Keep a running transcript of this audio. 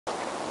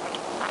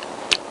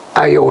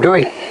How you all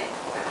doing?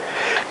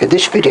 In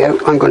this video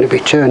I'm going to be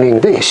turning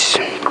this,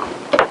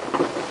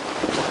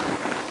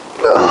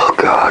 oh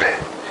god,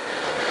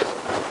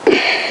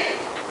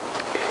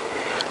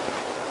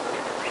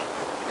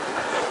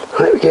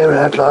 let me get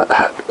around like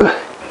that.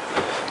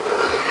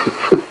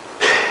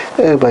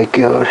 Oh my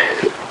god,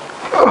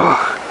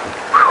 oh.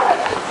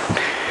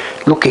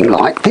 Looking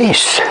like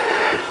this.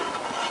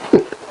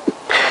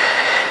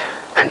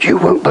 And you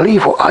won't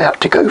believe what I had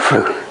to go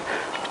through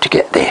to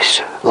get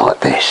this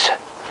like this.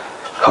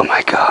 Oh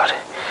my god.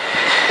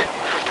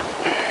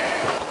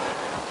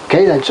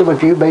 Okay then, some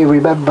of you may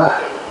remember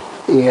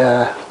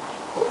the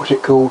what was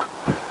it called,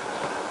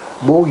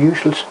 more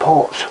useless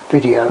parts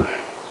video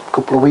a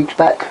couple of weeks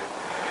back,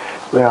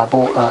 where I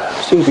bought a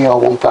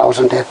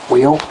CBR1000F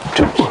wheel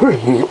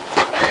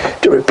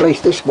to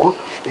replace this one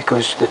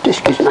because the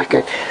disc is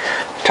knackered,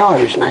 the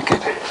tyre is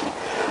knackered,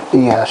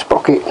 the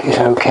sprocket is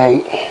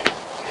okay,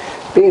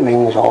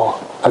 bearings are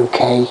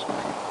okay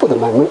for the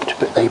moment,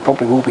 but they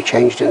probably will be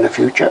changed in the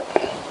future.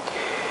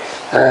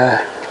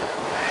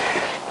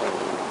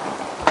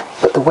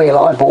 But the wheel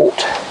I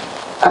bought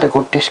had a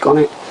good disc on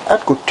it,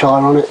 had good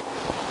tyre on it,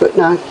 but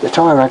no, the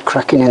tyre had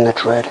cracking in the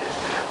tread,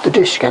 the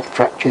disc had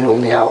fractured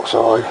on the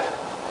outside.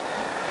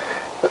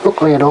 But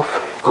luckily enough,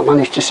 I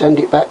managed to send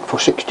it back for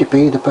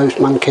 60p. The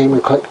postman came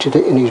and collected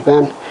it in his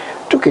van,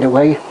 took it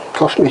away,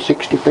 cost me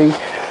 60p,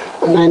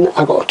 and then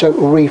I got a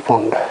total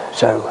refund,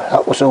 so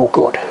that was all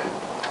good.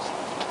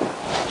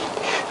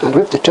 And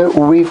with the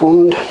total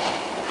refund,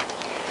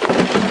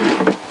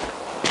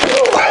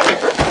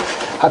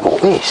 I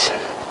got this,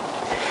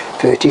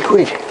 30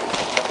 quid.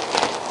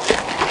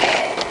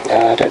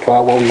 I don't know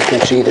how well you can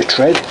see the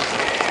tread.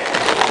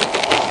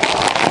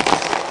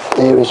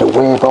 There is a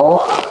wear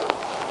bar.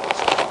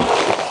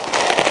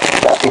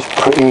 That is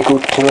pretty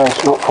good till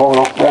it's not fallen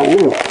off brand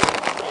new.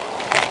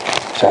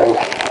 So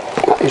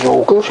that is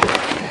all good.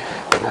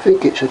 I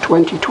think it's a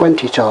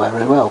 2020 tyre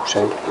as well,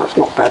 so that's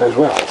not bad as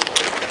well.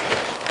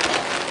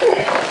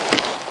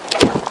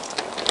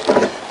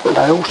 And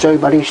I also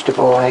managed to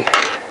buy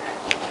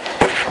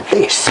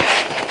this,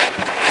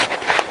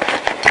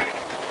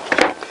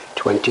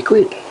 20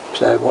 quid.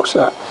 So what's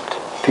that?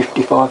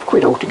 55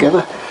 quid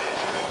altogether.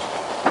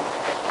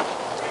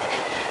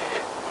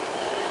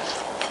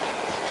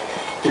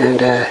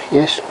 And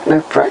yes,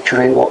 no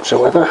fracturing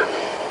whatsoever,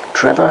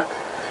 Trevor,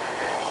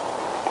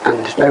 and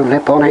there's no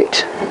lip on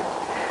it,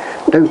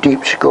 no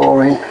deep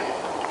scoring,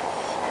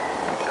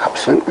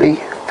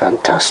 absolutely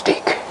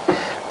fantastic,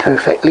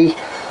 perfectly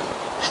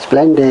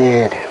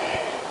splendid.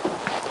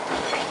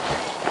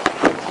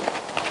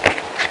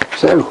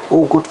 So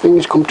all good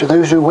things come to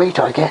those who wait,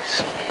 I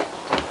guess.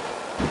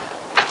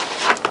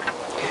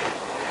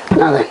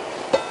 Now then,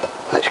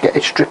 let's get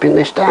it stripping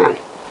this down.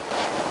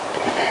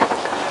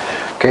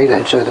 Okay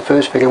then, so the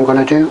first thing I'm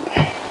going to do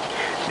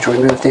is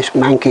remove this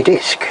manky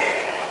disc.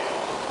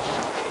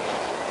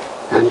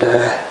 And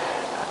I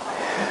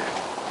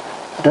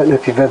don't know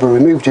if you've ever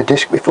removed a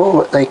disc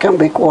before, but they can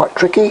be quite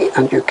tricky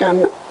and you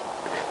can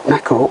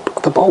knacker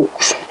up the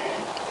bolts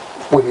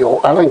with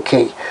your Allen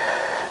key.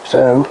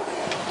 So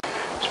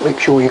just make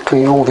sure you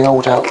clean all the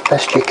holes out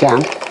best you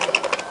can.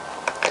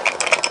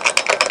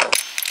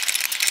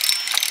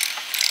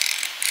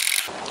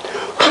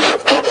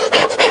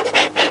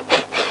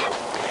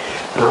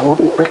 I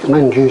wouldn't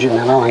recommend using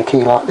an Allen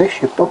key like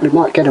this. You probably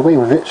might get away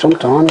with it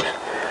sometimes,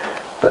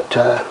 but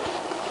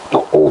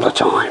not all the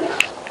time.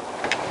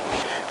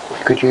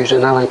 You could use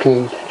an Allen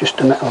key, just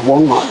a metal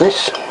one like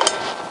this,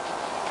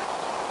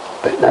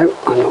 but no,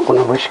 I'm not going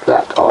to risk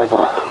that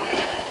either.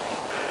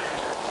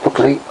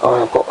 Luckily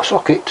I've got a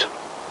socket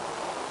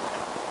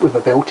with a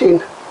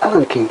built-in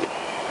Allen key,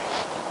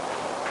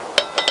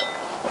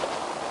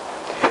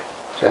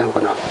 so I'm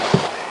going to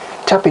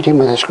tap it in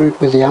with a screw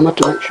with the hammer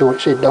to make sure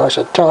it's in nice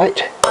and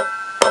tight,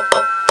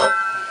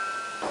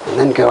 and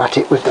then go at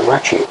it with the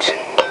ratchet.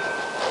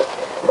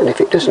 And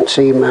if it doesn't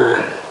seem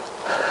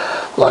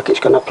like it's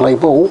going to play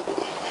ball,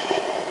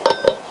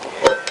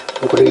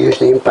 I'm going to use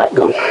the impact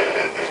gun,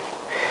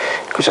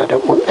 because I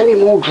don't want any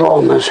more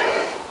dramas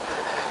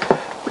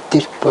with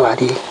this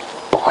bloody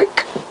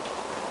bike.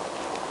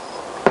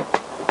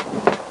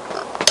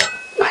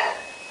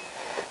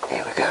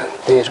 There we go,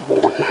 there's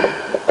one.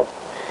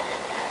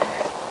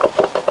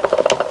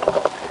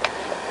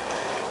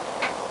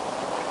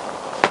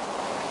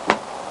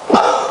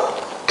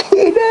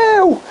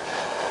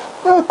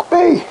 Look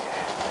me!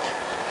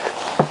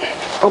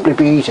 Probably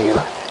be easier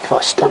if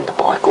I stand the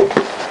bike up,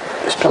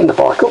 stand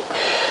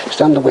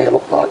the wheel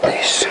up like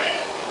this,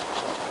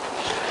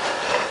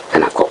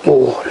 and I've got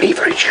more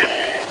leverage.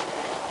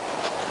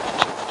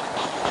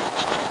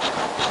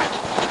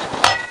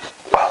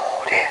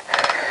 Oh dear,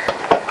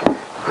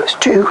 that's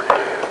two.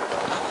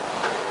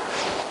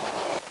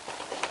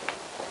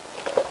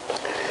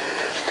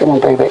 Come on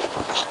baby,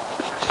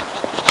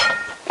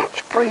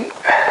 that's three.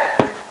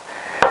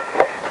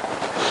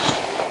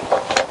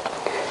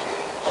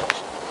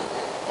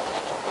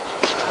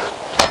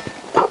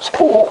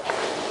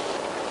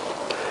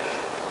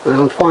 And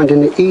I'm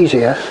finding it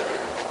easier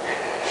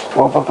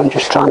rather than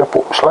just trying to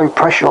put slow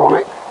pressure on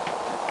it.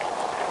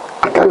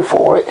 Go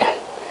for it.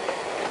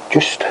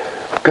 Just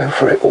go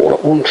for it all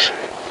at once.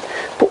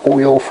 Put all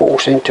your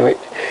force into it.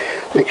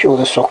 Make sure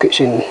the socket's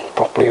in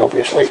properly,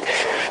 obviously.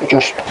 And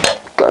just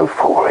go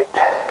for it.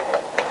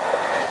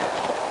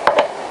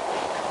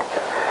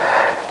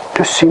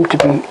 Just seemed to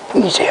be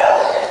easier.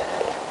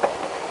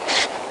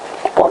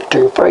 1,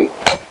 2, 3.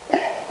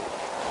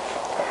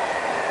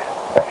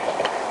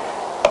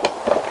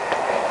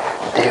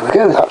 There we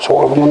go, that's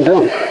all of them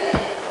undone.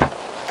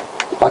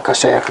 Like I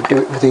say, I could do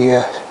it with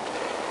the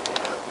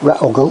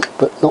rattle gun,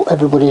 but not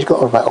everybody's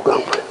got a rattle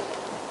gun.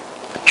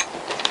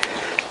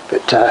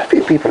 But a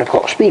few people have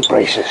got speed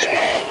braces.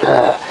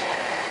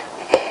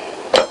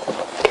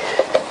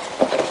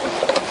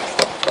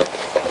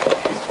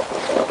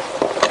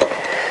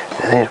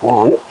 There's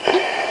 1,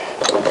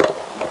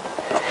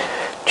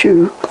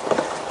 2,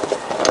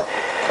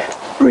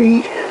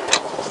 3,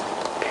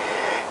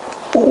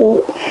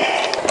 4,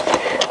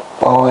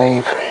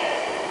 5,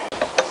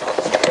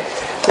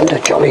 and a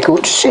jolly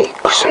good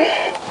 6.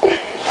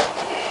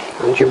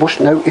 And you must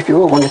know, if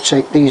you are going to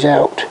take these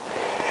out,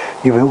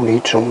 you will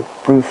need some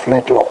blue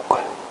thread lock.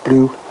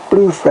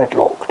 Blue thread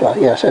lock.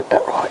 Yeah, I said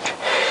that right.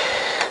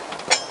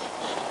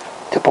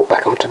 To put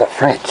back onto the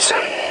threads.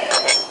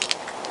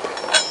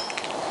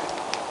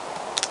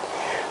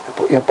 And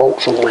put your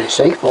bolts somewhere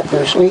safe,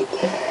 obviously. You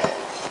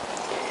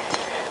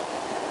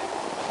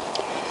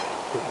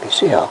can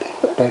see how, I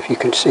don't know if you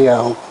can see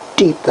how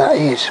deep that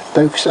is,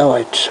 both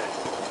sides.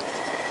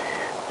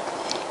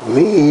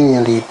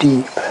 Really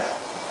deep.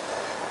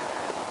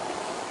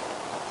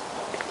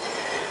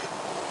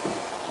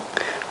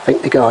 I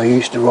think the guy who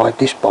used to ride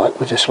this bike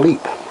was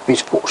asleep, with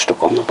his foot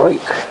stuck on the brake.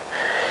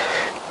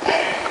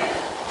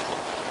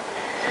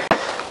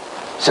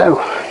 So,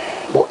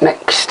 what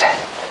next?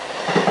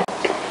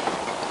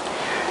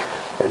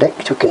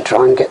 Next we can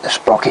try and get the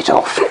sprocket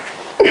off.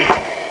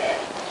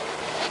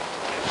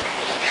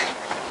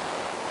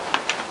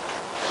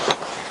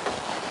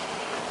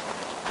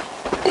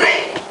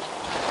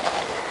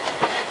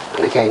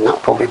 And again, that'll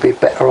probably be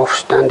better off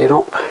standing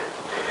up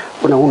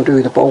when I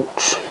undo the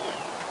bolts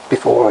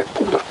before I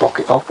pull the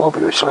sprocket off,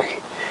 obviously.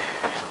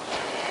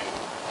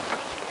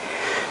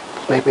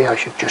 Maybe I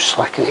should just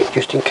slacken it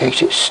just in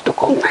case it's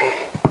stuck on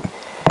there.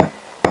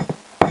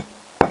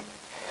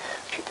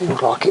 It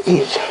feels like it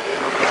is.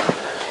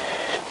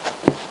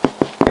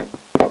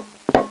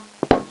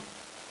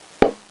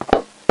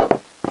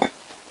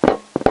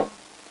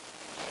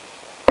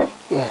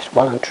 Yes,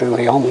 well and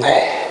truly on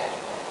there.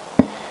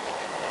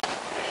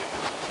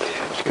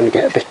 Just going to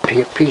get a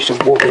piece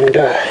of wood and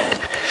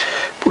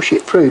push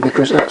it through,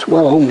 because that's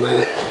well on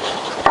there.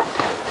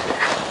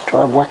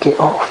 Try and whack it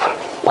off.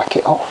 Whack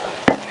it off.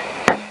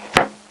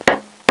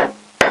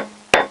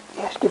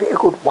 Yes, give it a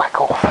good whack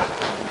off.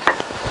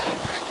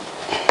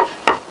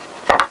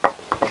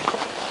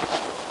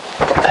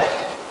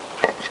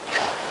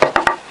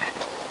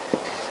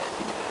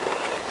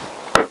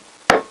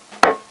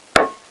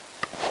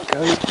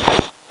 Go.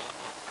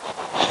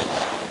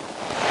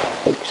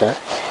 I think so.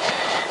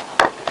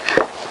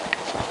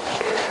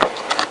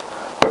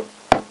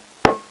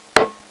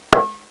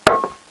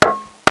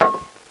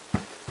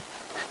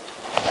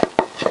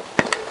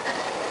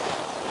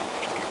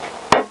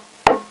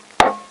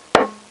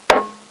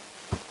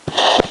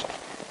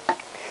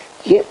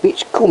 Yep,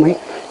 it's coming.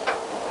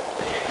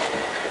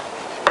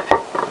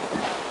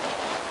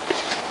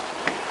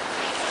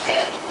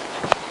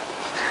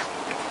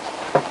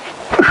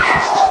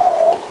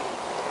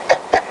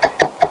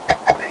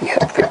 Yeah,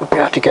 I think we'll be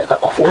able to get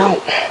that off now.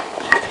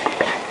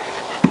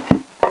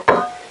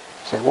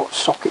 So what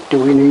socket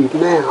do we need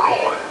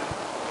now?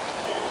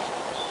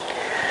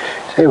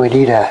 So we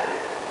need a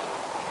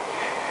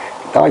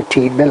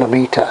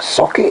 19mm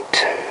socket.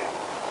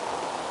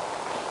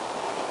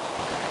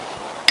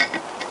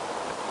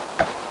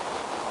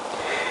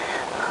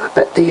 I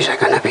bet these are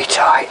going to be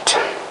tight.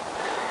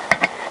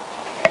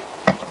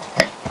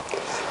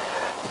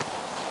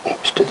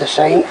 It's to the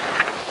same.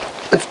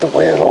 Lift the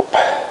wheel up,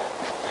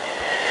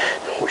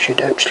 which you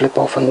don't slip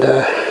off and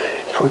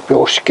put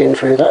your skin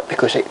through that,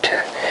 because it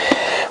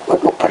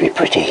won't look very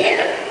pretty,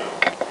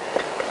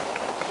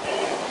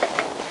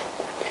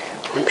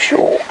 I'm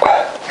sure.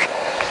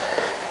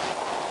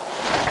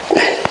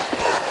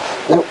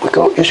 No, we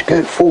can't just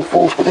go full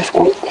force with this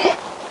one,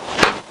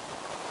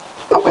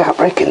 not without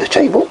breaking the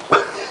table.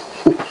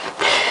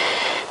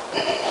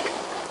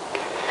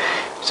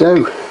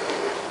 So,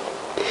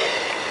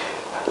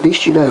 at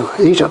least you know,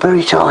 these are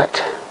very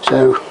tight,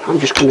 so I'm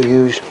just going to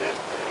use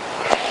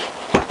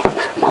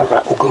my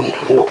rattle gun.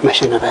 I'm not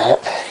messing about.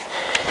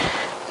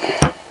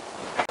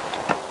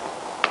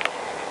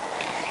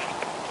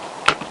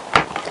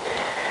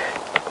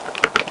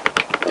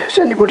 Does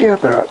anybody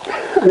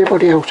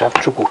else have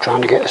trouble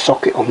trying to get a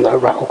socket on their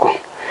rattle gun?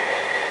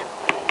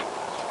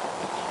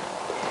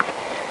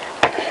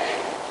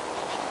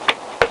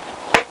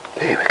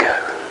 There we go.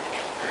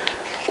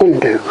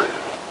 Undo.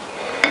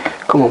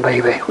 Come on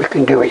baby, we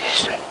can do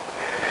this.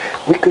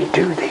 We can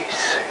do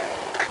this.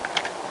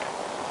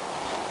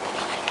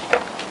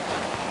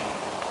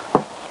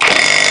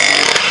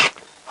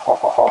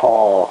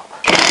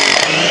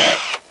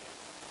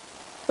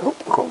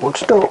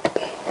 stop.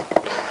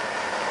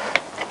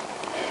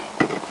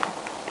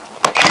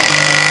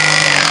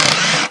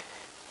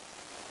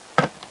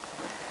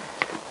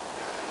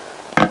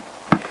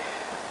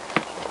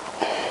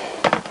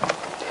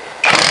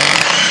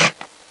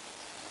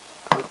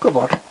 Oh, come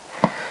on,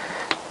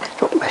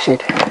 stop messing.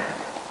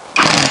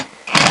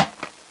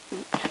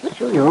 Make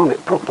sure you're on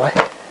it properly.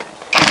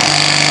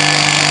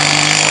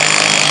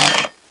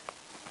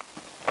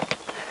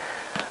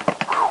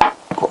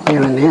 Got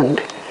there in the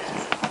end.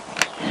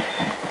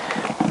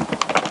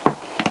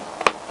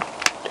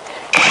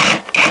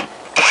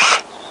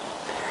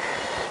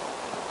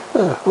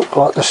 Look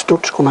like the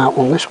studs come out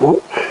on this one.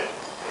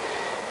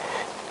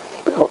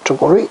 But not to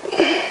worry.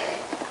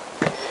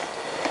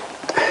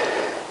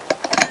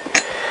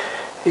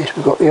 Yes,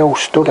 we've got the old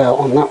stud out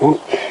on that one.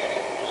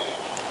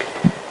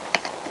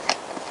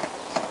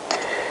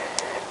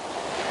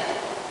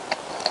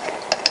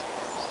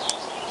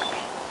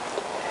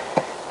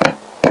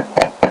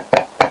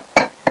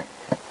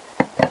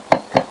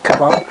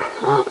 Come on,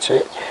 that's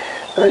it.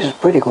 This is a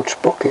pretty good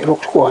sprocket, it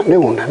looks quite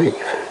new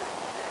underneath.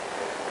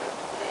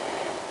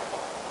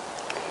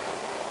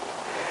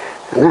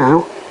 And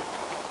now,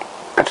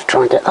 I have to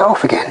try and get that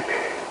off again.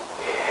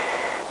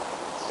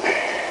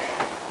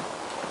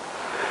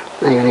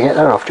 Now you're going to get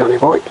that off, Johnny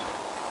boy.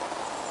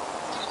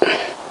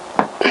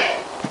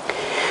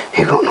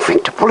 You've got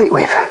nothing to pull it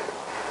with.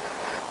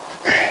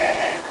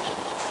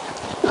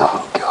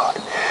 Oh God.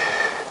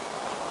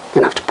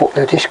 You're going to have to put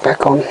the disc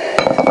back on.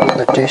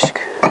 Put the disc.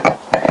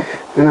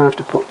 You're going to have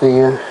to put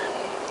the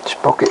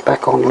sprocket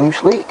back on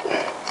loosely.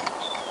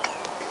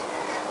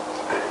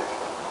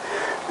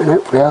 And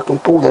hopefully I can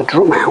pull the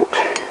drum out.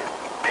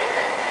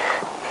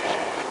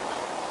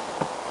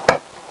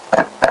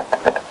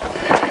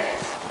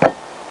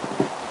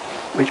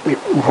 With my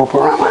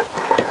rubber hammer.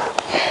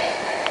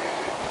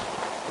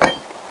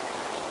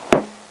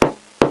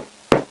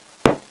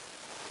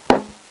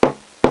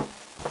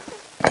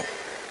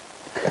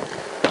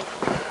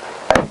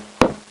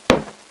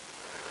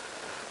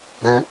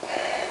 That.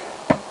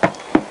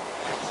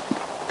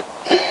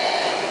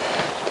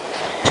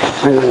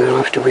 And then I'll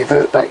have to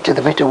revert back to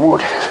the bit of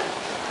wood.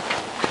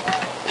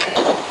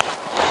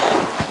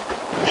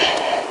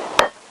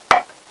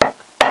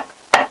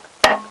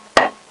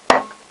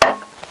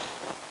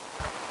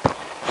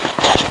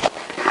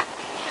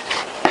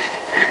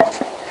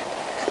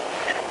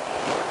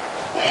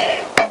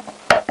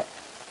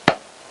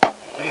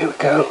 Here we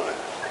go.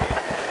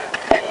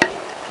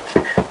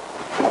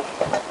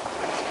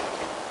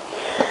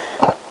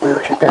 Well,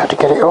 I should be able to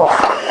get it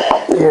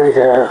off. Here we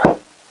go.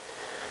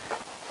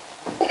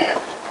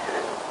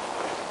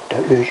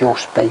 Don't lose your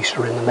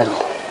spacer in the middle.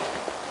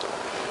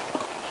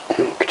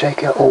 You can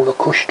take out all the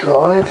cush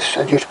drives,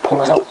 so just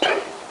pull out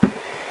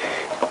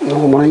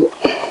normally.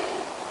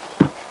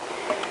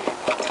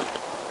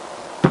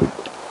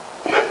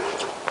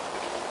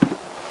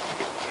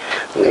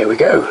 And there we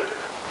go.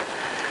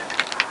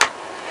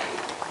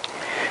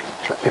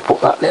 So let me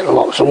put that little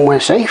lot somewhere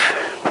safe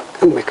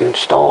and we can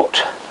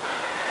start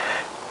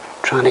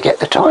trying to get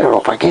the tyre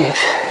off, I guess.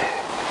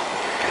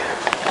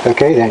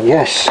 Okay then,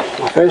 yes,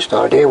 my first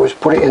idea was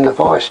put it in the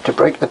vise to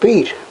break the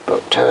bead,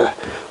 but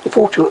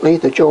unfortunately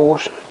the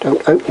jaws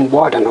don't open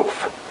wide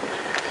enough.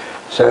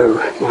 So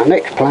my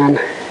next plan,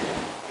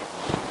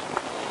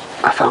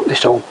 I found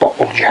this old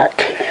bottle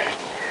jack,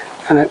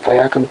 and hopefully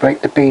I can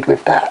break the bead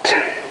with that.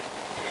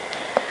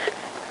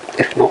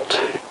 If not,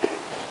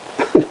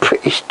 I'm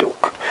pretty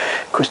stuck,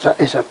 because that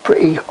is a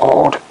pretty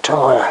hard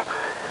tyre.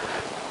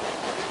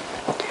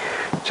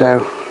 So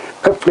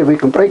hopefully we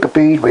can break a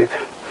bead with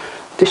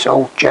this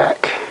old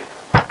jack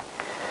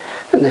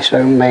and this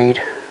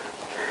homemade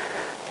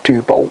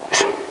 2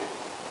 bolts.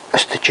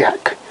 That's the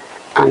jack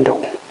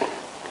handle.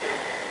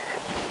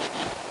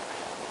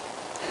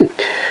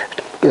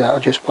 I'll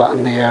just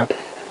flatten the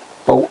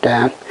bolt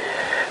down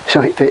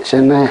so it fits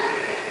in there.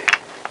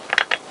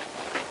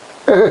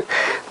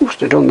 Must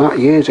have done that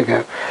years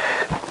ago.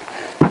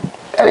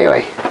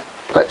 Anyway,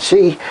 let's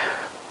see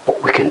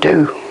what we can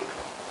do.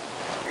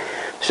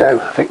 So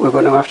I think we're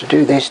going to have to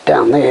do this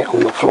down there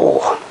on the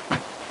floor.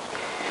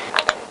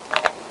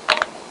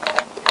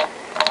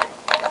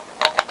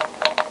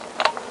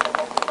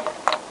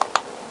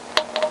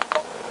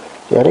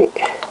 Got it?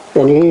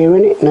 Any air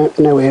in it? No,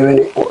 no air in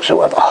it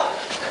whatsoever.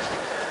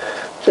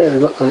 So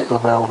we've got the little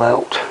valve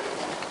out.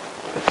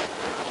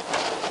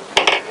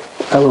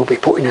 I will be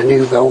putting a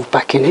new valve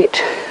back in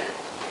it.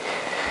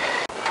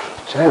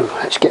 So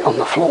let's get on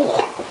the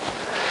floor.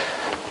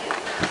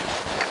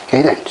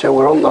 Okay then, so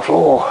we're on the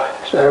floor.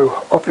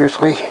 So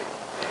obviously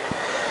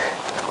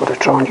I've got to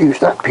try and use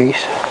that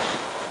piece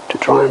to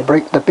try and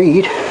break the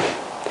bead.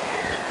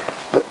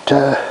 But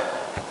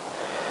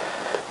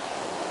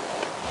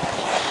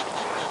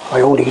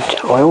I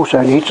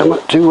also need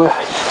something to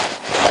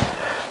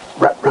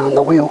wrap around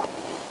the wheel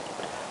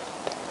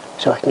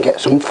so I can get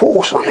some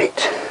force on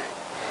it.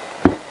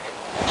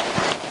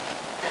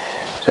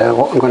 So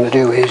what I'm going to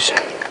do is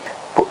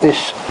put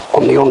this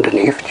on the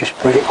underneath, just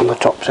bring it on the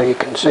top so you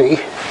can see.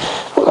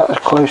 Put that as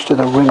close to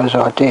the rim as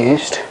I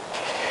dared.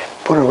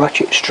 put a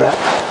ratchet strap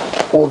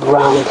all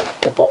around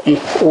the bottom,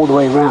 all the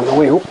way around the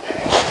wheel,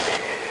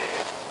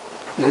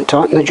 and then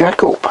tighten the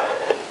jack up.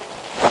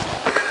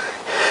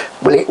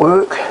 Will it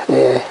work?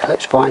 Yeah,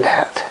 let's find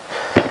out.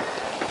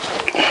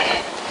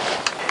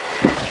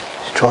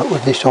 Let's try it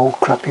with this old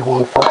crappy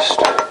one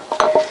first.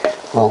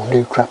 Well,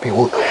 new crappy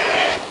one.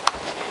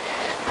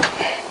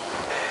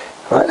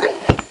 Right then,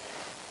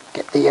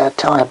 get the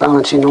tyre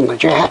balancing on the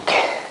jack.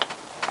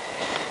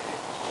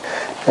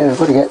 Then we've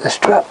got to get the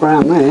strap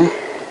round there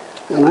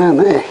and round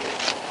there.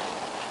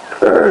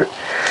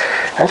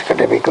 That's going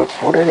to be good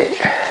fun, isn't it?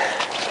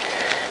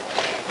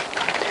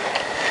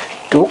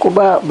 Talk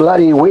about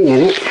bloody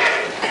winging it.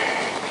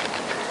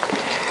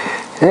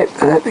 Yep,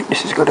 I don't think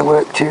this is going to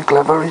work too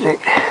clever, is it?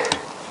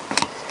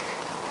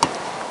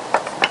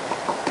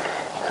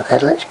 Okay,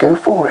 let's go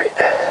for it.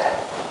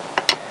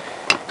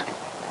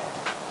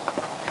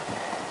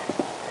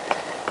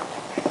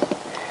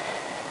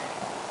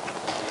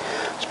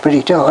 It's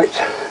pretty tight.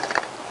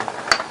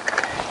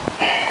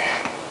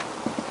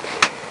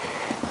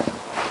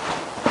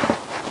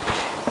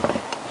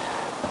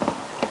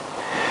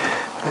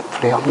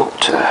 Hopefully I'm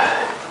not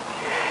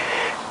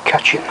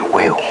catching the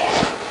wheel.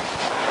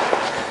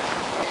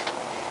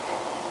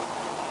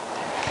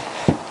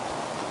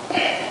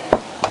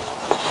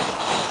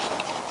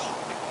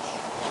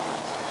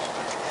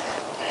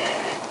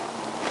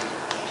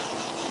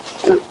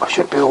 I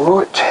should be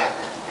alright.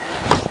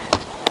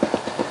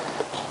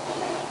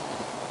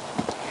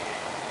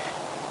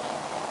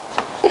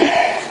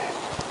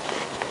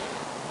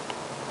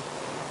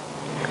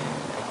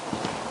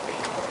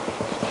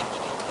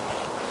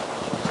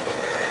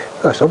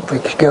 Oh,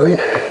 something's going.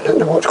 I don't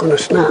know what's going to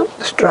snap,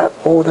 the strap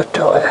or the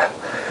tyre.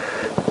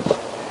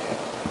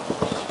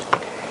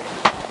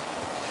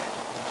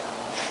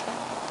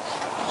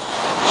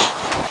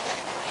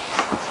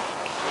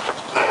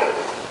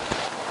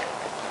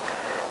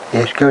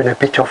 Yeah, it's going a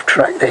bit off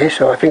track there,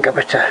 so I think I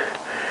better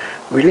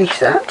release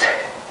that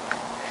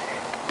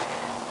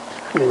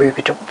and move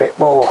it up a bit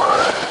more.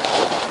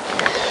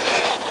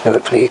 So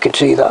hopefully you can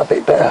see that a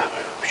bit better.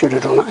 Should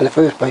have done that in the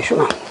first place,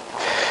 shouldn't I?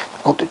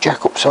 Hold the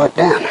jack upside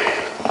down.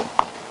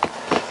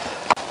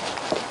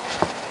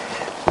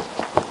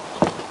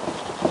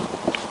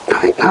 I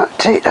think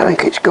that's it, I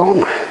think it's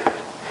gone.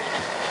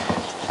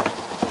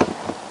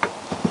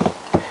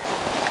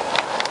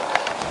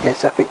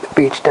 Yes, I think the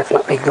bead's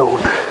definitely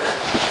gone.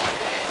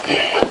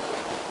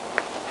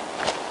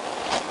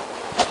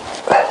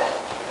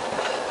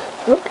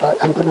 Looks like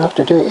I'm going to have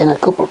to do it in a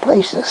couple of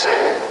places.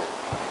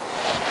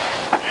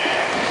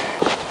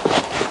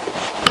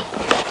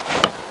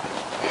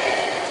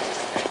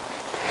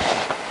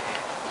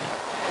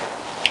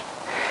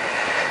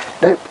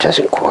 Nope, it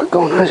hasn't quite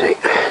gone, has it?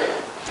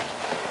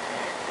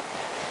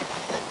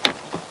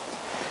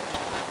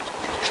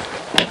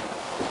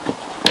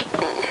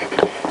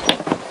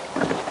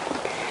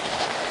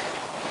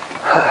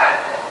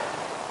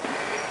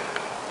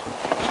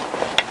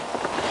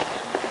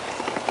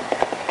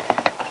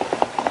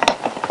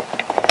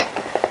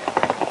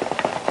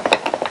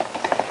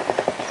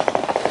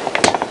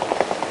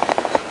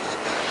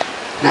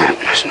 No,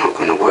 that's not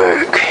going to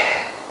work.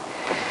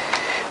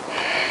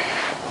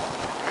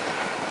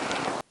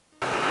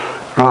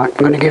 Right, I'm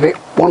going to give it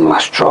one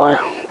last try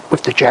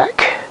with the jack,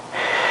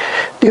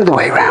 the other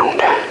way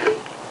round.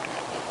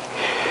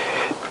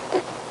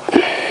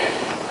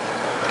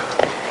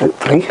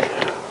 Hopefully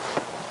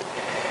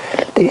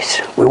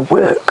this will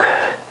work.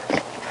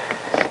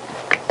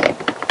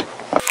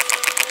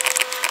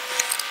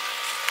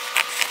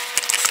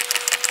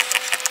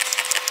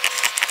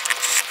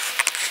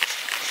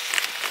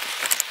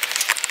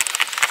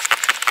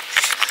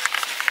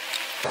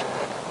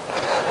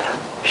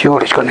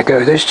 Sure, it's going to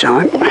go this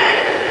time.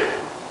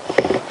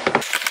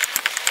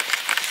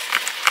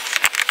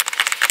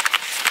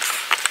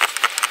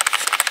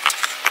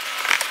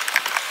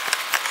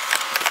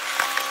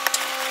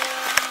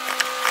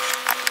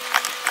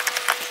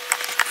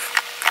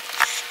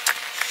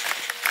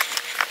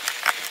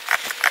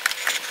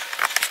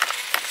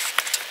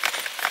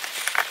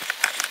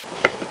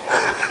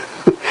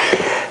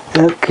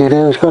 Okay,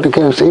 now it's got to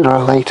go sooner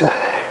or later.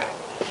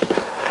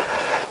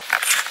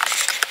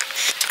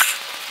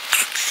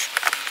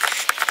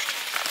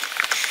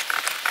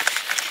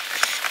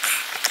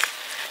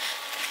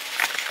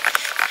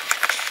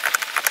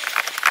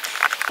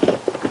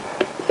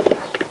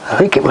 I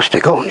think it must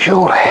have gone,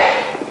 surely.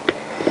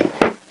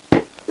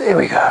 There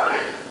we go.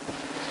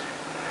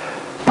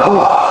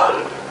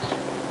 Oh,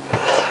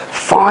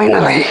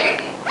 finally.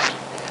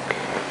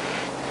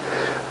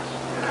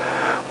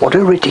 What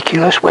a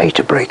ridiculous way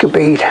to break a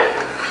bead.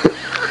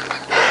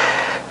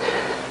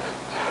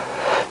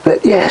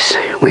 But yes,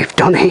 we've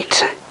done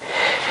it.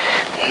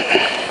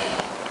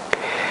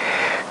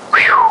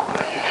 Whew.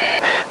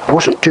 I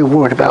wasn't too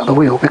worried about the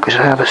wheel because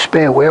I have a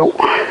spare wheel.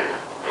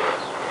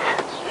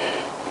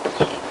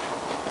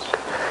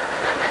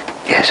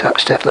 Yes,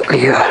 that's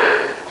definitely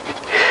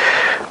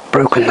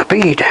broken the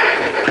bead.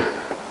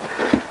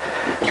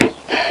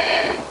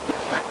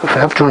 If I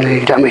have done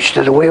any damage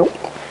to the wheel,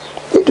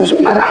 it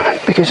doesn't matter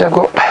because I've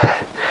got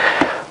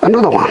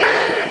another one.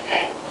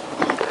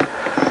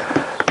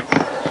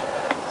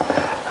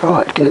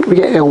 Right, let me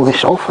get all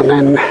this off and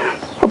then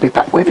I'll be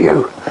back with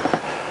you.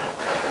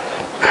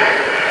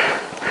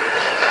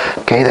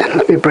 Okay then,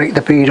 let me break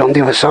the bead on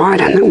the other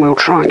side and then we'll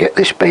try and get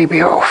this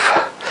baby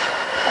off.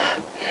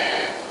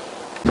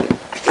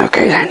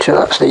 Okay then, so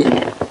that's the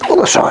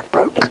other side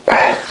broke.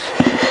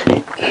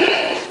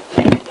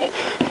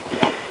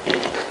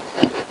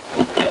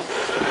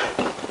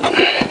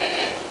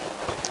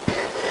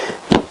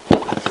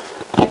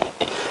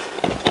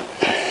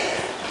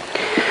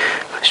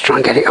 Let's try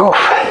and get it off.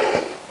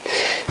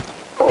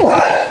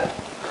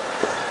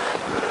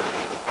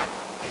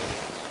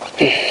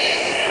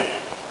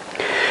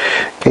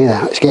 Okay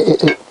then, let's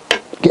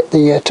get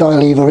the tyre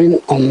lever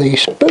in on the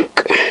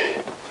spoke.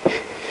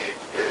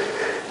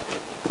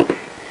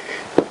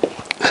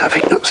 So I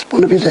think that's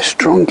going to be the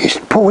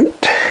strongest point.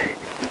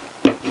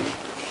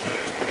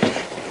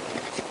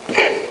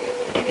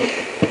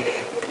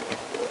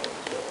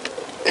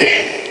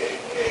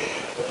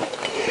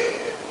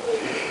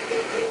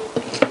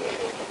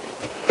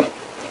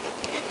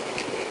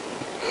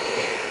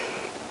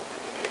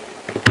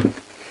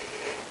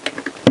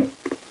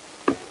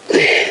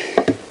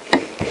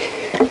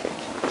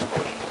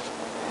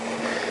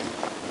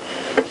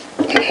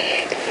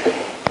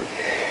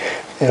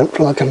 It looks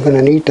like I'm going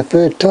to need the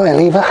third tyre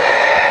lever.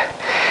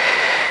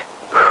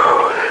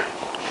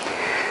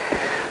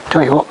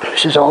 Tell you what,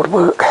 this is hard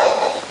work.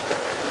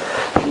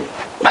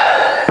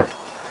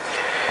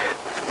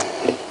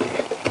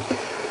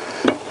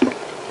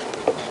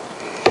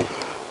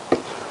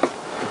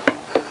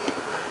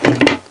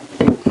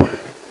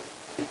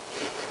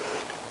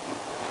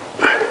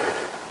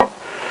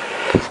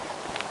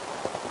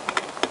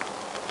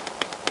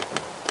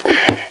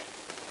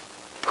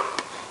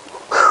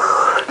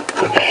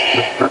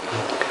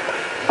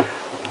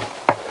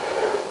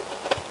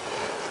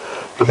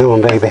 Come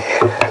on, baby.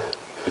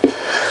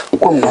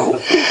 One more.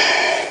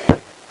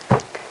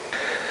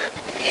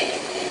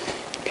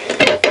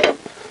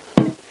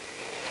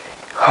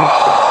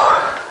 Oh.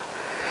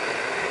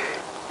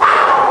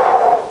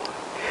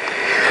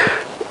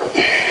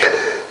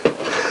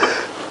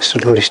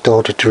 Suddenly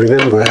started to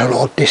remember how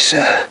odd this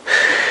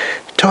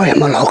tyre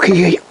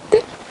malarkey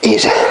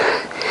is.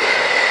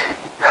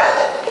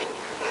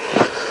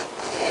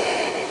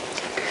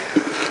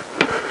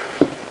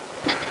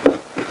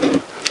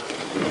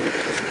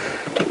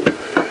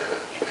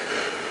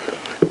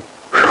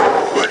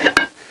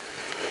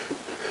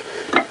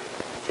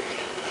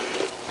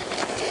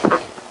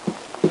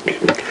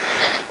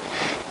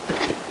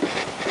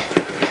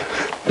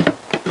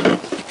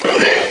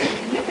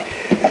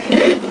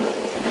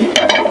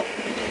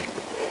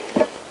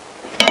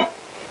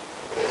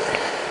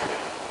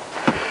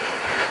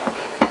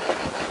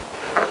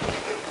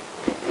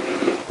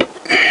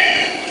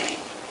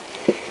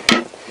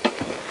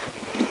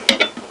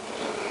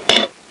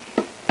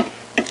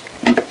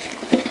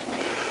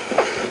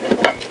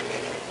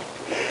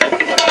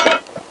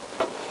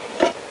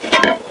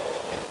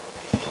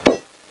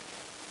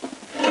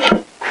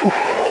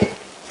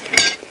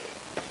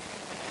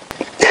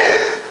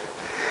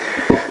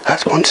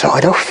 That's one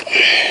side off.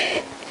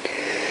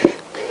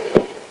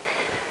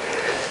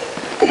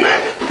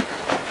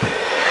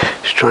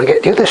 Let's try and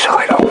get the other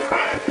side off.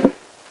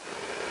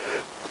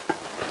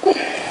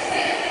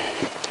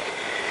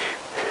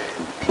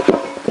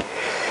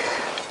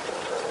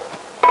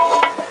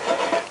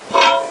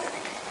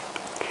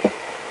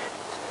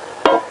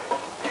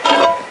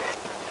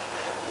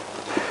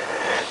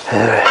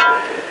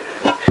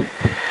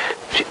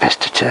 Is it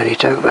best to turn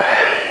it over?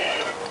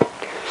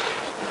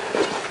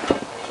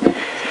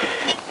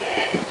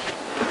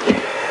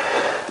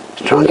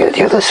 Try and get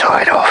the other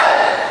side off.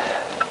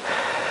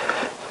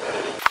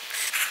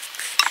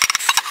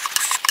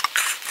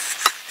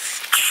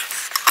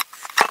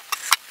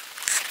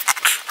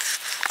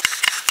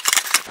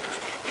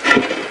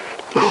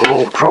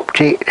 Oh,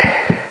 dropped it.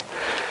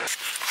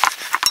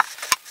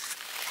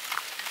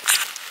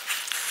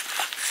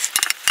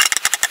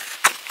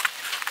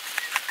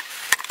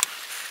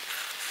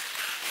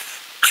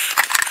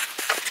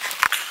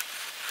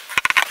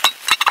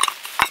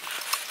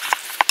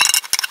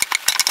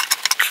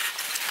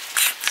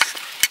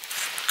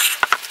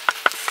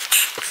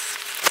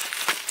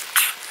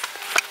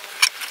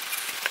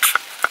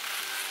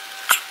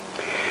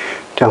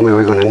 Tell me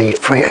we're going to need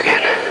 3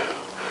 again.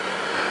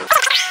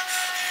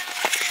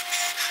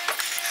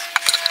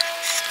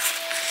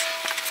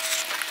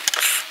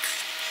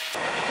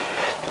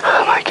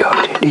 Oh my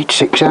god, it needs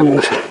 6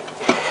 hands.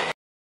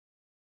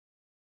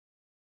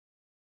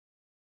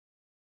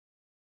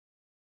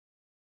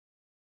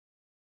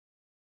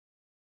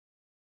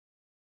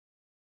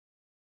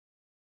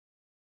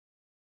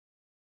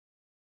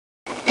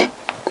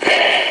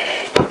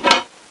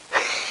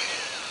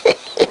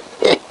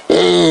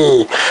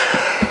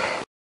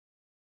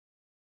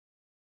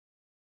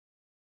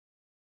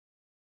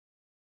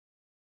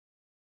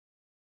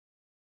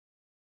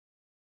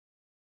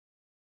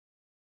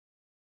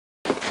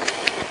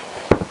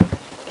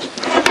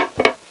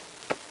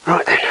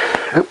 Right then,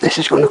 hope this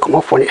is going to come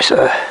off when it's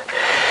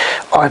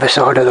either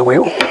side of the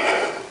wheel.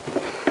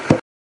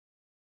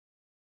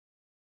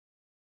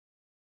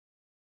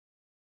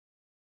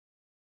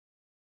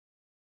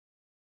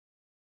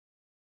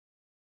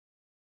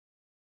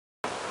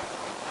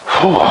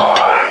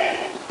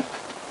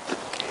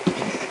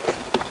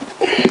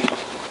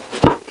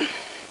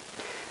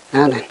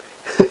 Now then,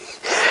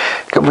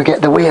 can we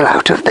get the wheel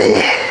out of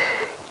there?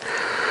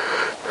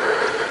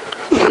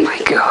 Oh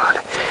my god.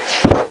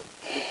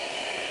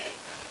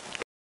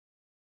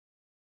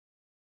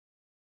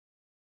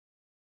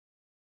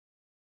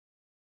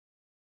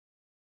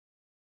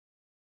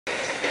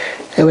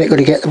 So we're going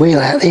to get the wheel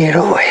out there,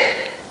 are we?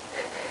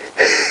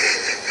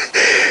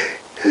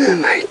 Oh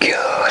my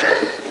god.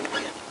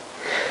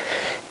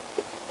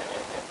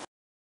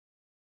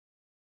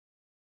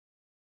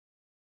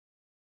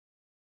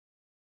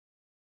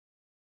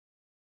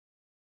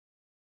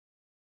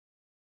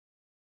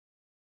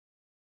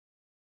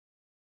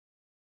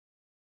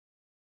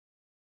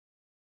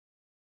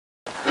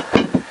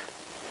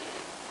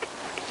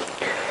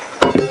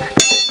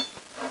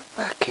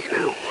 Fucking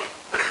hell.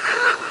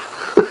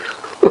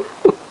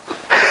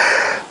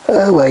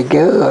 Oh my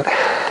god.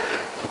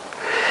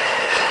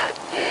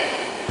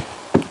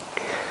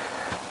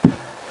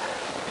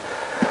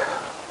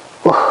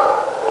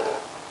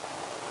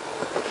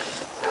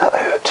 That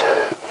hurt.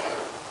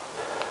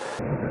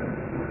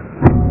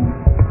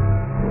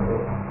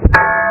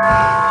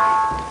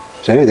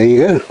 So there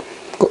you go.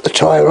 Got the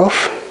tyre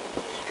off.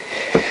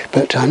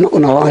 But I'm not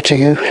going to lie to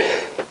you.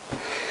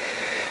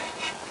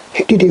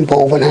 It did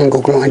involve an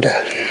angle grinder.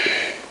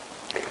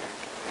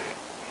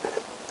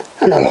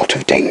 And a lot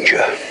of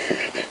danger.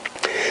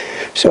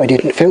 So I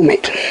didn't film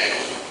it.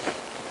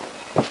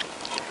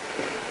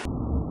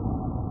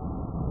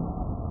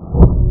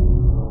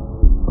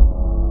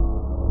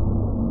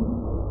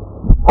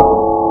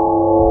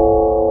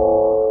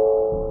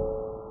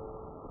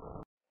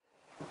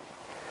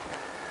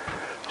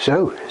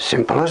 So,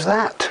 simple as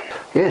that.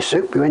 Yes,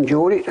 hope you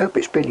enjoyed it, hope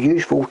it's been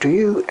useful to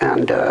you,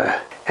 and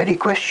any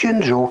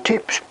questions or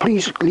tips,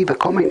 please leave a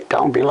comment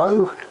down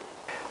below.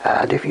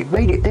 And if you've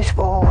made it this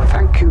far,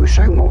 thank you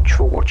so much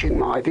for watching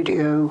my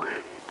video.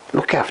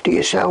 Look after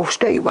yourself,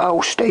 stay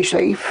well, stay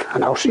safe,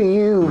 and I'll see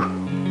you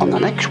on the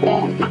next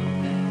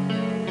one.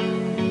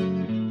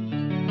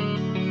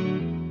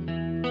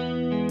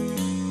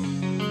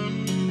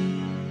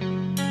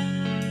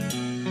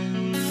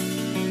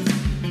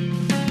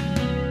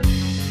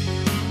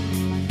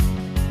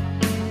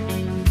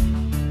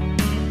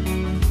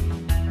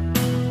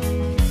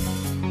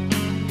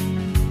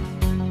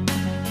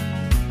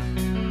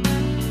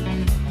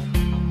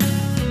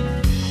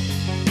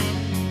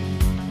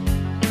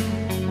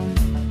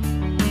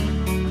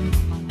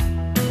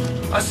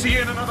 I'll see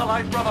you in another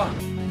life,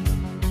 brother.